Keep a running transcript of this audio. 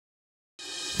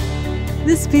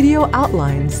This video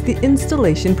outlines the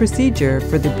installation procedure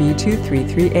for the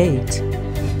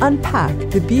B2338. Unpack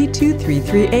the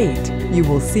B2338. You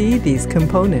will see these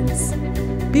components.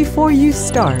 Before you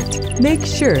start, make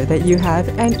sure that you have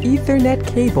an Ethernet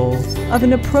cable of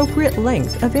an appropriate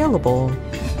length available.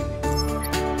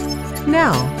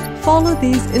 Now, follow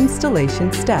these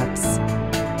installation steps.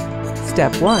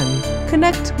 Step 1.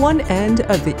 Connect one end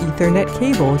of the Ethernet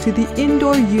cable to the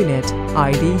indoor unit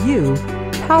IDU.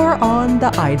 Power on the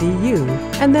IDU,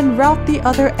 and then route the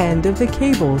other end of the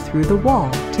cable through the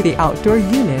wall to the outdoor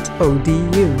unit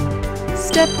ODU.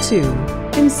 Step 2.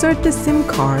 Insert the SIM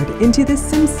card into the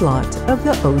SIM slot of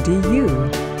the ODU.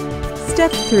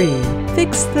 Step 3.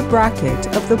 Fix the bracket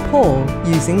of the pole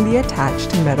using the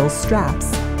attached metal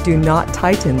straps. Do not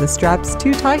tighten the straps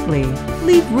too tightly.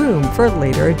 Leave room for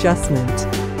later adjustment.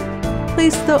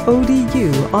 Place the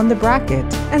ODU on the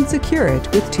bracket and secure it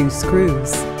with 2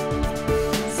 screws.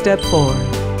 Step 4.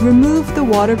 Remove the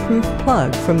waterproof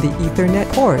plug from the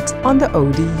Ethernet port on the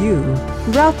ODU.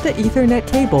 Route the Ethernet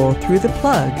cable through the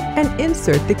plug and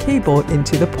insert the cable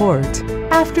into the port.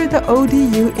 After the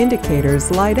ODU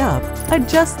indicators light up,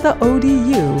 adjust the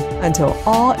ODU until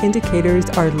all indicators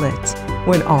are lit.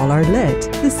 When all are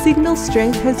lit, the signal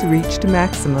strength has reached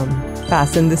maximum.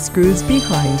 Fasten the screws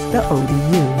behind the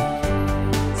ODU.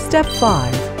 Step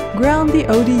 5. Ground the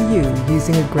ODU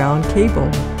using a ground cable.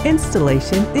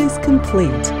 Installation is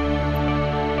complete.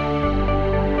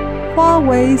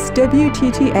 Huawei's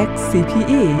WTTX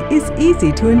CPE is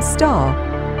easy to install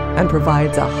and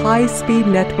provides a high-speed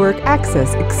network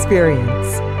access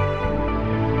experience.